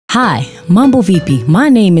Hi, Mambo VP. My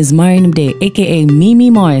name is Mariam Day, aka Mimi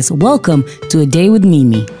Mars. Welcome to A Day with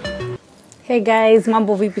Mimi. Hey guys,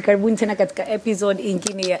 Mambo VP. Karibuni tena katika episode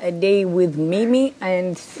ingine ya A Day with Mimi.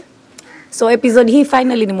 And so episode hii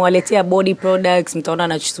finally nimewaletea body products. Mtaona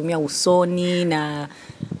nachutumia usoni na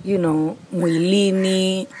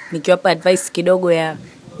mwilini. Nikiwapa advice kidogo ya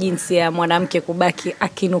jinsi ya mwanamke kubaki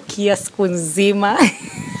akinukia siku nzima.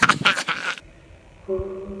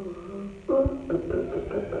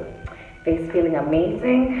 Face feeling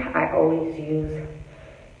amazing. I always use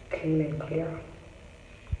Clean and Clear.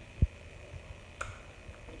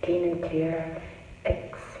 Clean and Clear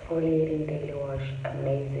exfoliating daily wash,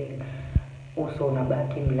 amazing. Also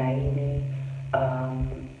unabaki mlaini,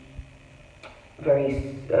 very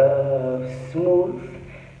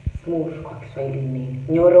smooth kwa Kiswahili ni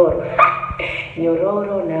nyororo.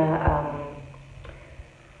 Nyororo na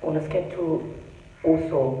unasikia tu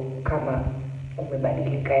uso kama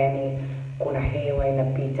umebadilika, yani kuna hewa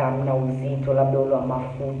inapita, hamna uzito labda ule wa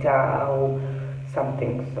mafuta au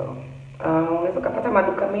something. So unaweza kupata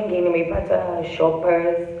maduka mengi, nimeipata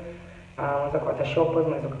Shoppers, unaweza kupata Shoppers,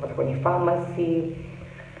 unaweza kupata kwenye pharmacy.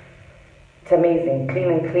 It's amazing.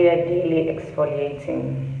 Clean and Clear daily exfoliating.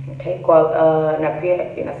 Okay, kwa na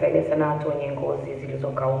pia inasaidia sana watu wenye ngozi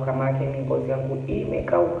zilizokauka, maana ngozi yangu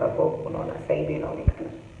imekauka, kwa unaona sasa hivi inaonekana.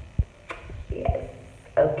 Yes.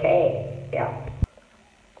 Okay. Yeah.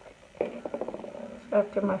 So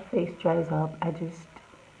after my face dries up, I just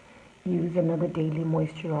use another daily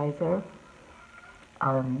moisturizer.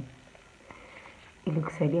 Ili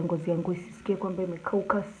kusaidia ngozi yangu isisikie kwamba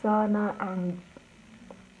imekauka sana, and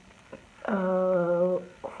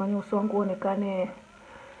kufanya uso wangu uonekane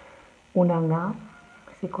unang'aa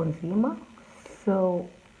siku nzima. So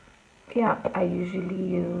yeah, I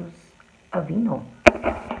usually use AVEENO.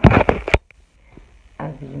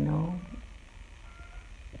 AVEENO.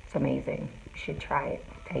 It's amazing. You should try it.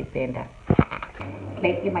 Taipenda.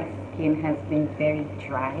 Lately my skin has been very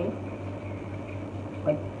dry.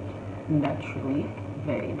 Like naturally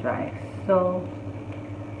very dry. So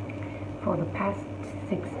for the past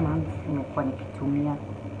 6 months nimekuwa nikitumia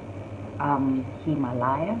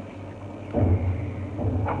Himalaya.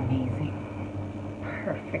 Amazing.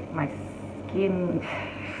 Perfect. My skin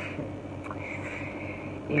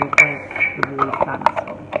is really fun.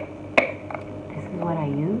 So this is what I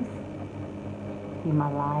use.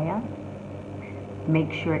 Himalaya.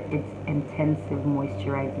 Make sure it's intensive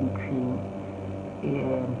moisturizing cream.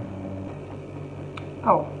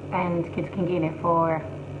 Oh, and kitu kingine for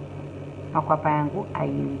makwapa yangu, I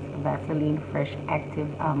use Vaseline Fresh Active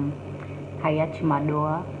Hayachi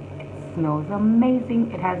Madoa. It smells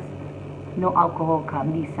amazing. It has no alcohol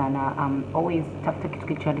kabisa, na always tafuta kitu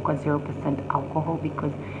kilichoandikwa 0% alcohol,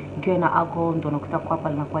 because ikiwa na alcohol ndo unakuta kwapa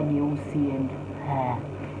linakuwa jeusi and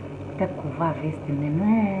kuvaa vest and then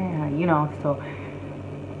so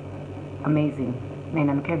amazing. Na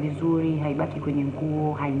inanukia vizuri, haibaki kwenye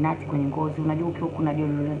nguo, hainati kwenye ngozi. Unajua ukiwa kuna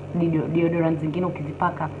deodorant zingine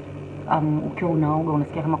ukizipaka ukiwa unaoga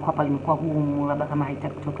unasikia kama kwapa limekuwa gumu, labda kama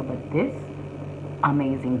haitaki kutoka, but this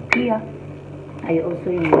amazing. Pia I also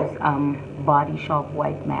use Body Shop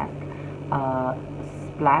white mask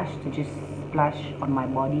splash, to just splash on my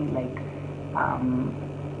body like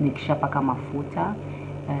nikishapaka mafuta.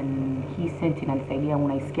 And hii scent inanisaidia,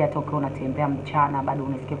 unaisikia hata ukiwa unatembea mchana bado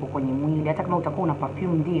unasikia kwa kwenye mwili, hata kama utakuwa una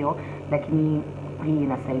perfume ndio, lakini hii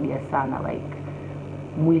inasaidia sana like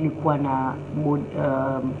mwili kuwa na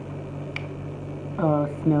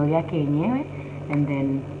smell yake yenyewe. And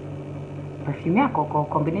then perfume yako kwa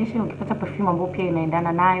combination, ukipata perfume ambayo pia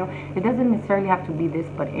inaendana nayo, it doesn't necessarily have to be this,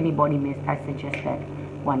 but any body mist, I suggest that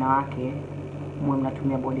wanawake mwe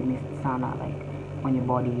mnatumia body mist sana like kwenye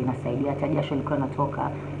body. Inasaidia hata jasho liko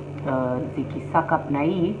linatoka zikisuck up, na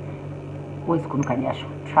hii huwezi kunuka jasho,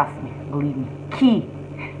 trust me, believe me. Key,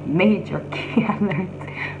 major key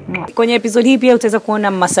alert. Kwenye episode hii pia utaweza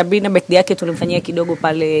kuona Mama Sabrina birthday yake tulimfanyia kidogo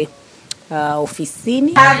pale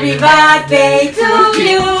ofisini. Happy birthday to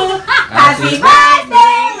you. Happy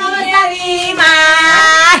birthday Mama.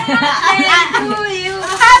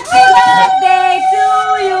 Happy birthday to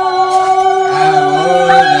you.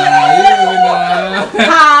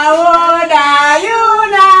 How old are you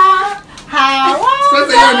now? How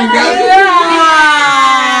old are you now?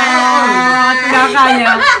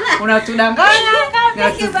 Unatudanganya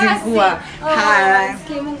na kuzingua. Haya.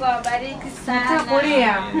 Mungu awabariki sana.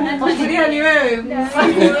 Kulia ni wewe.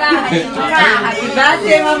 Happy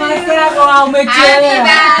birthday Mama Sarah, umechelewa.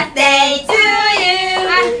 Happy birthday to you.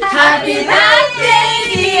 Happy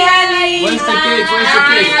birthday dear Lisa. Where's the cake? Where's the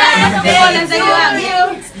cake? Happy birthday to you.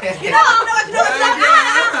 You know,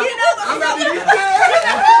 I'm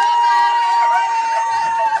not.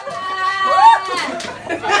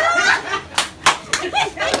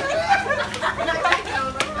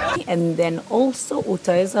 and then also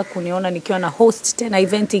utaweza kuniona nikiwa na host tena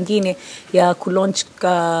event ingine ya kulaunch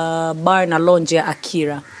bar na lounge ya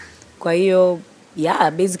AKIRA. Kwa hiyo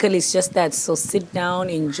yeah, basically it's just that, so sit down,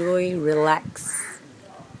 enjoy, relax.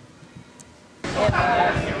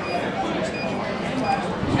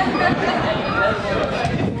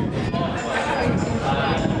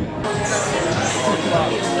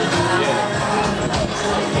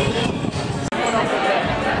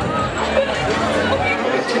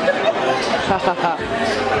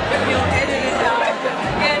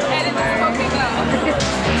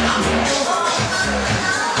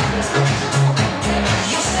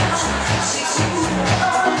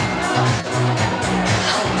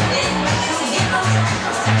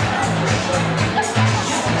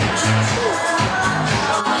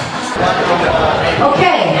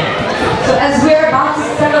 Okay, so as we're about to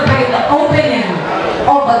celebrate the opening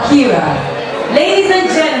of AKIRA, ladies and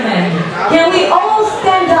gentlemen, can we all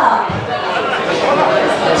stand up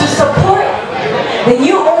to support the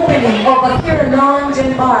new opening of AKIRA Lounge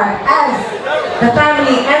and Bar as the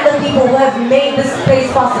family and the people who have made this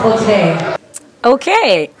space possible today?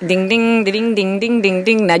 Okay, ding ding ding ding ding ding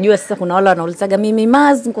ding. Najua sasa kuna wale wanaulizaga Mimi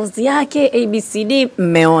Mars ngozi yake ABCD,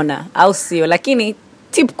 mmeona au sio? Lakini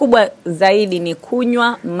tip kubwa zaidi ni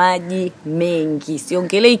kunywa maji mengi.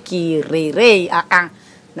 Siongelei kirerei,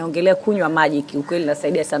 naongelea kunywa maji. Kiukweli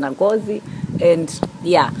inasaidia sana ngozi, and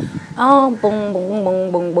yeah.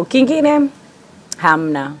 Kingine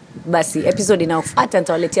hamna. Basi episode inayofuata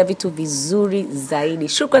nitawaletea vitu vizuri zaidi.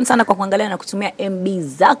 Shukrani sana kwa kuangalia na kutumia MB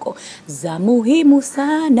zako za muhimu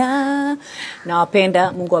sana.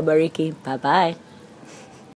 Nawapenda, Mungu awabariki. Bye bye.